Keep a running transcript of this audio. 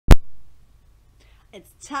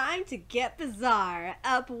It's time to get bizarre.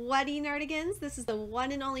 Up whatty nerdigans, this is the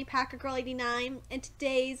one and only Packer Girl 89, and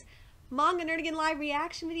today's Manga Nerdigan live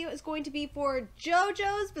reaction video is going to be for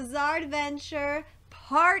JoJo's Bizarre Adventure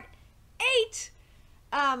Part 8.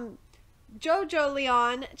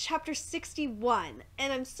 JoJolion Chapter 61.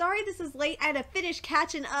 And I'm sorry this is late. I had to finish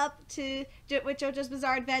catching up with JoJo's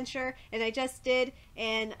Bizarre Adventure, and I just did,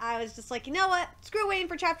 and I was just like, you know what? Screw waiting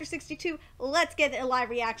for Chapter 62. Let's get a live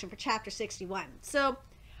reaction for Chapter 61. So,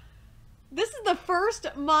 this is the first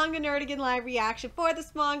Manga Nerdigan live reaction for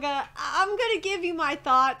this manga. I'm going to give you my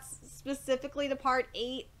thoughts specifically to Part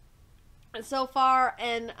 8 so far,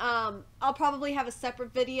 and I'll probably have a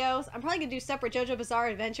separate videos. I'm probably gonna do separate JoJo Bizarre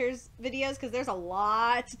Adventures videos because there's a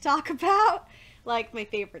lot to talk about, like my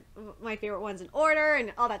favorite ones in order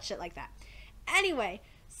and all that shit like that. Anyway,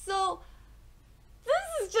 so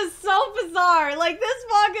this is just so bizarre. Like this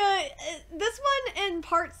manga, this one and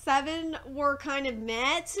Part 7 were kind of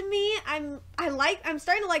meh to me. I'm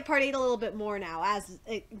starting to like Part 8 a little bit more now as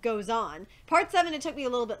it goes on. Part 7 it took me a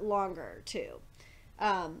little bit longer too,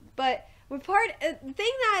 but. The thing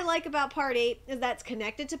that I like about Part 8 is that it's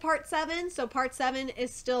connected to Part 7, so Part 7 is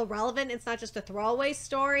still relevant. It's not just a throwaway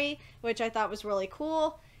story, which I thought was really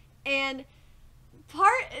cool. And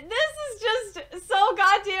this is just so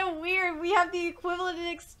goddamn weird. We have the equivalent and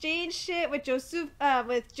exchange shit with this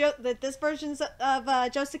version of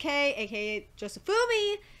Josuke, aka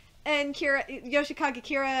Josefumi, and Yoshikage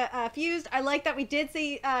Kira fused. I like that we did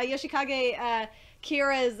see Yoshikage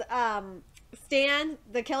Kira's Stan,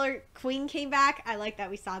 the Killer Queen, came back. I like that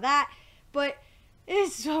we saw that, but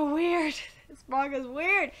it's so weird. This manga's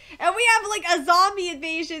weird, and we have like a zombie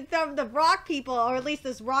invasion from the rock people, or at least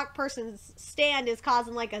this rock person's stand is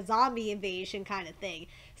causing like a zombie invasion kind of thing.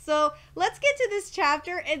 So let's get to this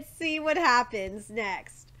chapter and see what happens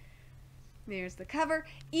next. There's the cover.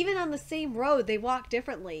 Even on the same road, they walk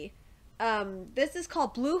differently. This is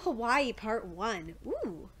called Blue Hawaii Part 1.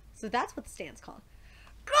 Ooh, so that's what the stand's called.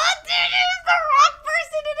 God damn, it is the rock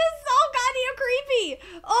person! It is so goddamn creepy!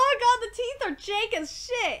 Oh god, the teeth are jank as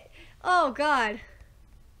shit! Oh god.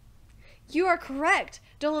 You are correct.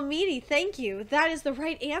 Dolomiti, thank you. That is the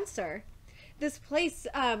right answer. This place,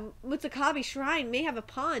 Mutsukami Shrine, may have a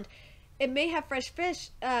pond. It may have fresh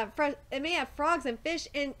fish, it may have frogs and fish,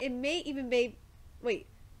 and it may even be, and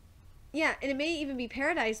it may even be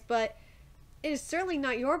paradise, but it is certainly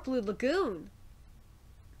not your blue lagoon.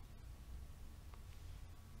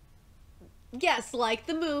 Yes, like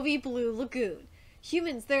the movie Blue Lagoon.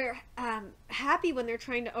 Humans, they're happy when they're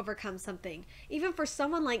trying to overcome something. Even for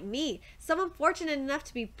someone like me, someone fortunate enough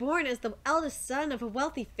to be born as the eldest son of a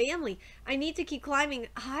wealthy family, I need to keep climbing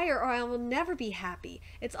higher or I will never be happy.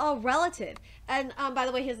 It's all relative. And by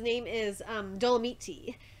the way, his name is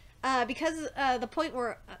Dolomiti. Because the point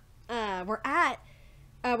we're born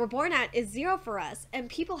at is 0 for us, and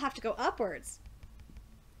people have to go upwards.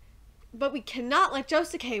 But we cannot let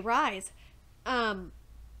Josuke rise. I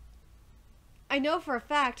know for a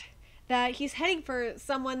fact that he's heading for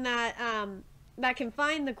someone that that can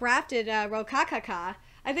find the grafted Rokakaka.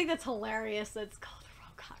 I think that's hilarious that it's called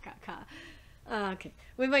Rokakaka. Okay.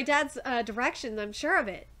 With my dad's directions, I'm sure of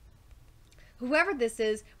it. Whoever this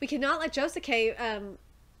is, we cannot let Josuke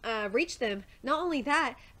reach them. Not only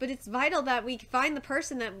that, but it's vital that we find the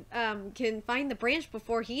person that can find the branch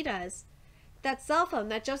before he does. That cell phone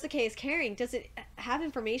that Josuke is carrying, does it have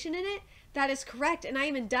information in it? That is correct, and I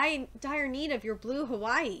am in dire need of your blue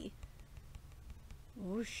Hawaii.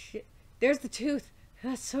 Oh shit. There's the tooth.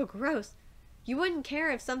 That's so gross. You wouldn't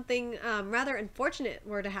care if something rather unfortunate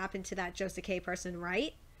were to happen to that Josuke person,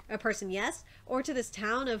 right? A person, yes? Or to this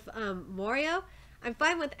town of Morio? I'm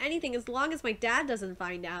fine with anything as long as my dad doesn't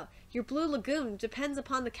find out. Your blue lagoon depends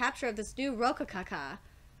upon the capture of this new Rokakaka.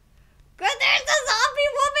 Good, there's the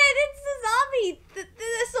zombie woman! It's the zombie!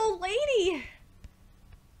 This old lady!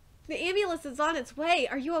 The ambulance is on its way.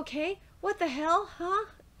 Are you okay? What the hell? Huh?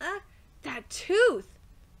 That tooth!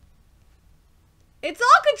 It's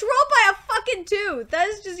all controlled by a fucking tooth! That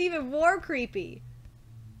is just even more creepy.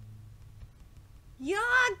 Yeah,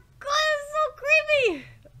 God, it's so creepy!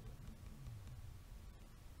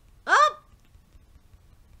 Oh!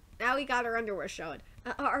 Now we got her underwear showing.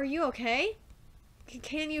 Are you okay?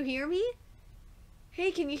 Can you hear me?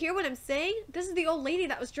 Hey, can you hear what I'm saying? This is the old lady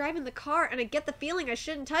that was driving the car, and I get the feeling I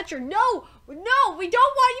shouldn't touch her. No! No! We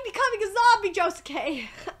don't want you becoming a zombie, Josuke!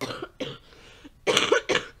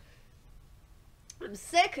 I'm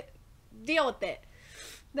sick. Deal with it.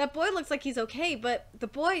 That boy looks like he's okay, but the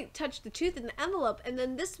boy touched the tooth in the envelope, and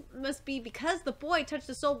then this must be because the boy touched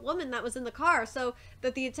this old woman that was in the car, so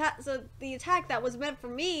that the attack that was meant for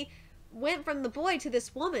me went from the boy to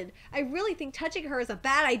this woman. I really think touching her is a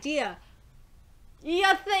bad idea. You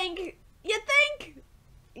think? You think?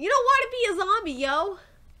 You don't want to be a zombie, yo.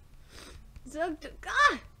 So,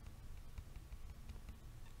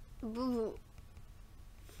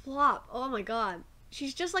 Flop. Oh my god.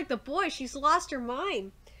 She's just like the boy. She's lost her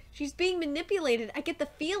mind. She's being manipulated. I get the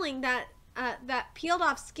feeling that that peeled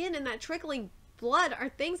off skin and that trickling blood are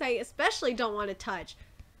things I especially don't want to touch.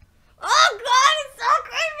 Oh god, it's so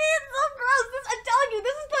creepy, it's so gross. I'm telling you,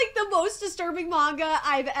 this is like the most disturbing manga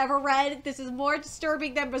I've ever read. This is more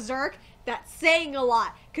disturbing than Berserk. That's saying a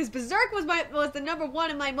lot, because Berserk was the #1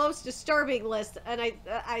 in my most disturbing list, and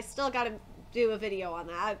I still got to do a video on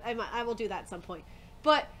that. I will do that at some point.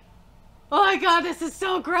 But oh my god, this is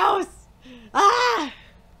so gross. Ah.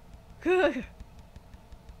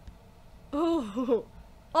 Oh,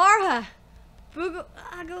 Aura.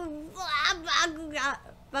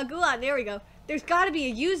 Baguan, there we go. There's gotta be a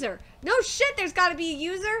user. No shit, there's gotta be a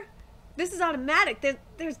user. This is automatic.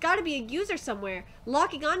 There's gotta be a user somewhere,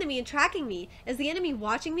 locking onto me and tracking me. Is the enemy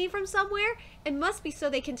watching me from somewhere? It must be so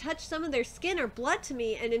they can touch some of their skin or blood to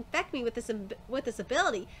me and infect me with this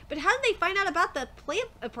ability. But how did they find out about the plant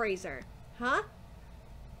appraiser? Huh?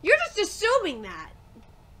 You're just assuming that.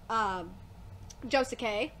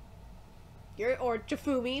 Josuke. Or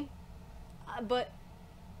Jafumi. But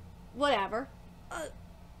whatever.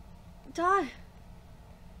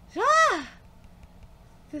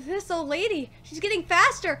 This old lady, she's getting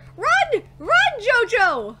faster. Run! Run,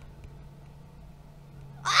 JoJo!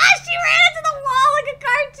 Ah, she ran into the wall like a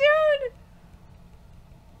cartoon!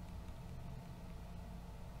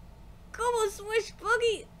 Como swish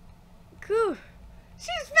boogie. Coo.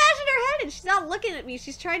 She's smashing her head and she's not looking at me.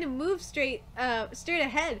 She's trying to move straight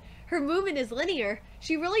ahead. Her movement is linear.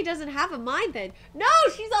 She really doesn't have a mind then. No,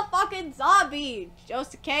 she's a fucking zombie.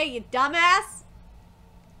 Josuke, you dumbass.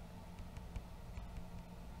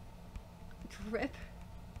 Drip.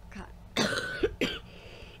 God.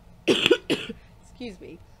 Excuse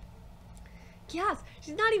me. Yes,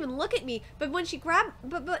 she's not even looking at me. But when she grabbed,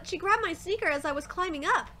 but she grabbed my sneaker as I was climbing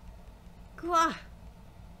up. Gah.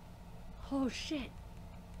 Oh shit.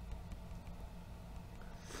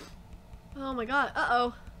 Oh my god.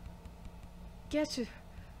 Uh-oh. Get you.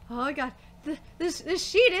 Oh my god. This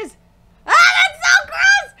sheet is. Ah, that's so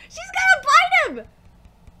gross! She's gonna bite him!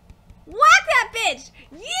 Whack that bitch!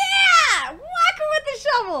 Yeah! Whack her with the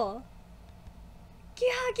shovel!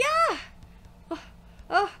 Yeah.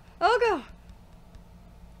 Oh go.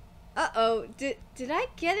 Uh-oh. Did I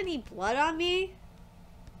get any blood on me?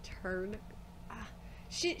 Turn.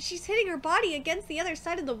 She's hitting her body against the other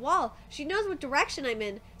side of the wall. She knows what direction I'm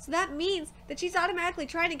in, so that means that she's automatically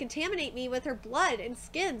trying to contaminate me with her blood and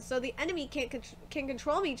skin, so the enemy can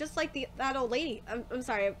control me, just like that old lady. I'm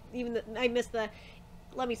sorry, I missed the.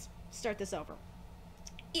 Let me start this over.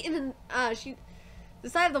 Even the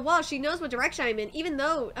side of the wall, she knows what direction I'm in, even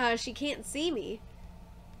though she can't see me.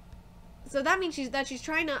 So that means she's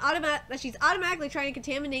automatically trying to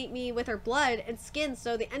contaminate me with her blood and skin,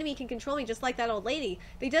 so the enemy can control me just like that old lady.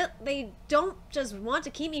 They don't just want to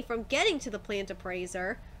keep me from getting to the plant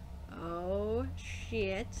appraiser. Oh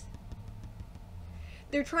shit!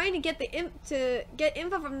 They're trying to get get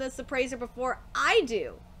info from this appraiser before I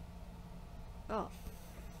do. Oh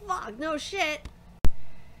fuck! No shit.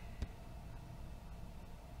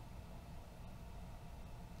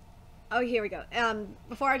 Oh, here we go.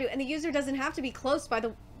 Before I do, and the user doesn't have to be close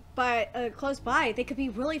close by. They could be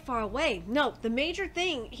really far away. No, the major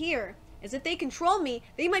thing here is if they control me,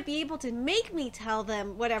 they might be able to make me tell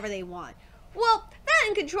them whatever they want. Well, that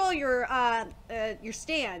and control your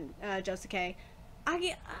stand, Josuke.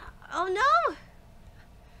 Oh no!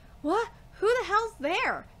 What? Who the hell's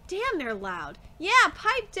there? Damn, they're loud. Yeah,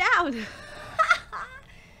 pipe down.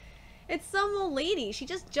 It's some old lady. She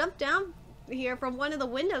just jumped down here from one of the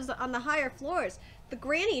windows on the higher floors. The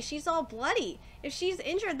granny, she's all bloody. If she's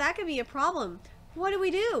injured, that could be a problem. What do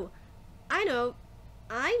we do? I know.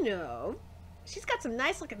 She's got some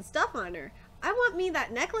nice looking stuff on her. I want me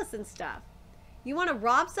that necklace and stuff. You want to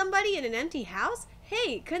rob somebody in an empty house?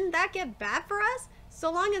 Hey, couldn't that get bad for us?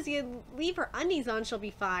 So long as you leave her undies on, she'll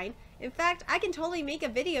be fine. In fact, I can totally make a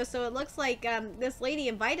video so it looks like this lady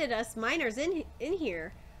invited us minors in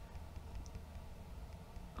here.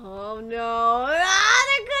 Oh no. Ah,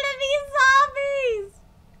 they're gonna be zombies!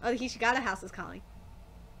 Oh, the Hishigata house is calling.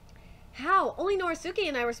 How? Only Norisuke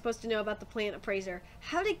and I were supposed to know about the plant appraiser.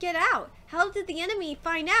 How did it get out? How did the enemy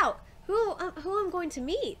find out? Who I'm going to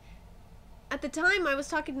meet? At the time, I was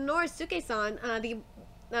talking to Norisuke-san.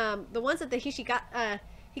 The ones at the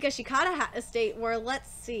Higashikata estate were,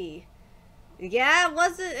 let's see. Yeah, it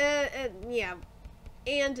wasn't, yeah.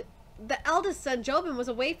 And the eldest son, Jobin, was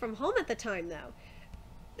away from home at the time, though.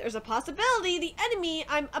 There's a possibility the enemy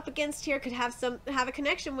I'm up against here could have a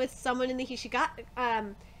connection with someone in the Higashikata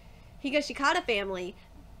family.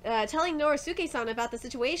 Telling Norisuke-san about the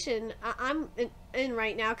situation I'm in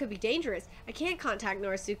right now could be dangerous. I can't contact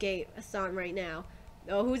Norisuke-san right now.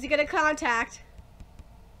 Oh, who's he gonna contact?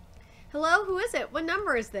 Hello? Who is it? What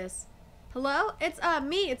number is this? Hello?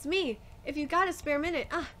 It's me. If you got a spare minute.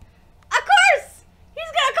 Of course!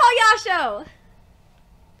 He's gonna call Yasho!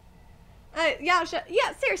 Yasho.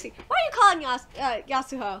 Yeah, seriously. Why are you calling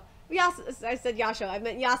Yasuho? I said Yasho. I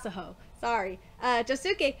meant Yasuho. Sorry.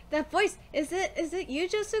 Josuke, that voice, is it you,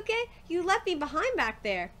 Josuke? You left me behind back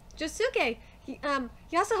there. Josuke,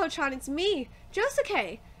 Yasuho-chan, it's me,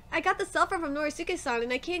 Josuke. I got the cell phone from Norisuke-san,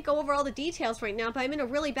 and I can't go over all the details right now, but I'm in a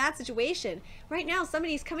really bad situation. Right now,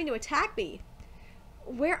 somebody's coming to attack me.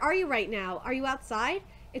 Where are you right now? Are you outside?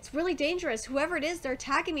 It's really dangerous. Whoever it is, they're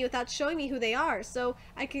attacking me without showing me who they are. So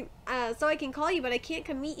I can call you, but I can't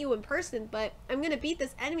come meet you in person. But I'm gonna beat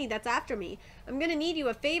this enemy that's after me. I'm gonna need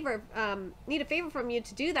a favor from you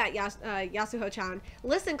to do that, Yasuho-chan.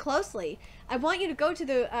 Listen closely. I want you to go to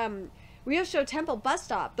the Ryosho Temple bus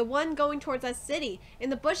stop, the one going towards that city. In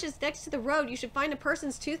the bushes next to the road, you should find a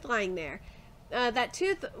person's tooth lying there. That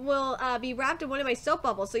tooth will be wrapped in one of my soap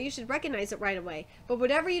bubbles, so you should recognize it right away. But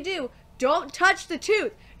whatever you do, don't touch the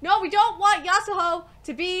tooth. No, we don't want Yasuho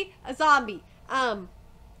to be a zombie.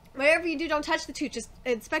 Whatever you do, don't touch the tooth. Just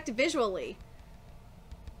inspect it visually.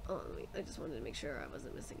 Oh, I just wanted to make sure I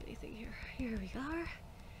wasn't missing anything here. Here we are.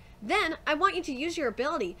 Then, I want you to use your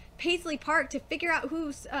ability, Paisley Park, to figure out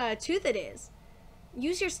whose tooth it is.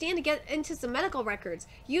 Use your stand to get into some medical records.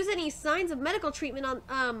 Use any signs of medical treatment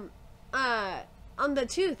on the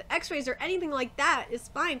tooth. X-rays or anything like that is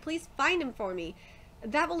fine. Please find him for me.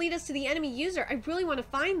 That will lead us to the enemy user. I really want to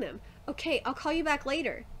find them. Okay, I'll call you back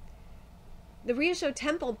later. The Ryosho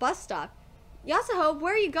Temple bus stop. Yasuho,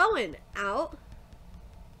 where are you going? Out?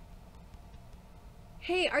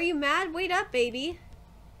 Hey, are you mad? Wait up, baby.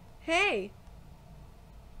 Hey.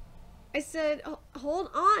 I said, oh, hold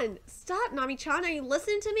on. Stop, Nami-chan. Are you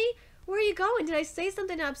listening to me? Where are you going? Did I say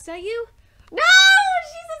something to upset you? No!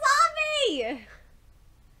 She's a zombie!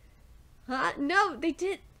 Huh? No, they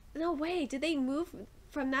did. No way. Did they move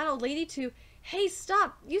from that old lady to, hey,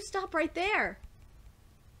 stop. You stop right there.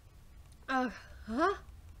 Huh?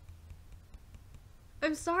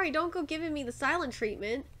 I'm sorry. Don't go giving me the silent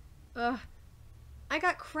treatment. I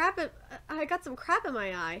got some crap in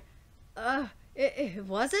my eye. It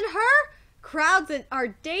wasn't her? Crowds are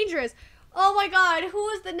dangerous. Oh my god, who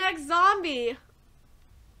is the next zombie?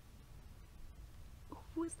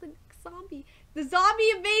 Who is the next zombie? The zombie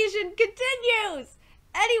invasion continues!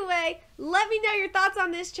 Anyway, let me know your thoughts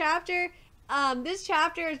on this chapter. This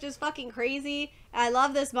chapter is just fucking crazy. I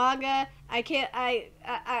love this manga. I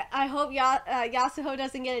hope Yasuho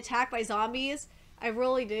doesn't get attacked by zombies. I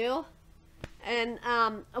really do. And,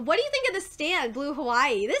 what do you think of the stand, Blue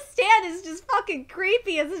Hawaii? This stand is just fucking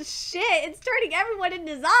creepy as shit. It's turning everyone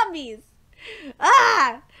into zombies.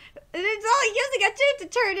 And it's only using a tooth to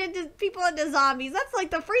turn into people into zombies. That's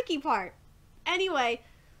like the freaky part. Anyway,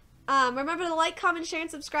 remember to like, comment, share,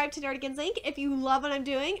 and subscribe to Nerdigans Inc. If you love what I'm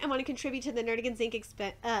doing and want to contribute to the Nerdigans Inc.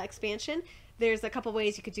 Expansion, there's a couple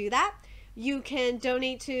ways you could do that. You can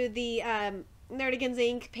donate to the, Nerdigans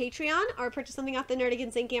Inc. Patreon or purchase something off the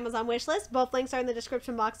Nerdigans Inc. Amazon wishlist. Both links are in the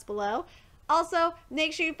description box below. Also,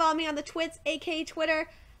 make sure you follow me on the Twits, aka Twitter.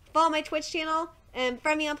 Follow my Twitch channel and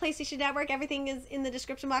friend me on PlayStation Network. Everything is in the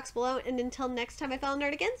description box below. And until next time, my fellow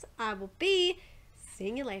Nerdigans, I will be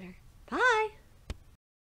seeing you later. Bye!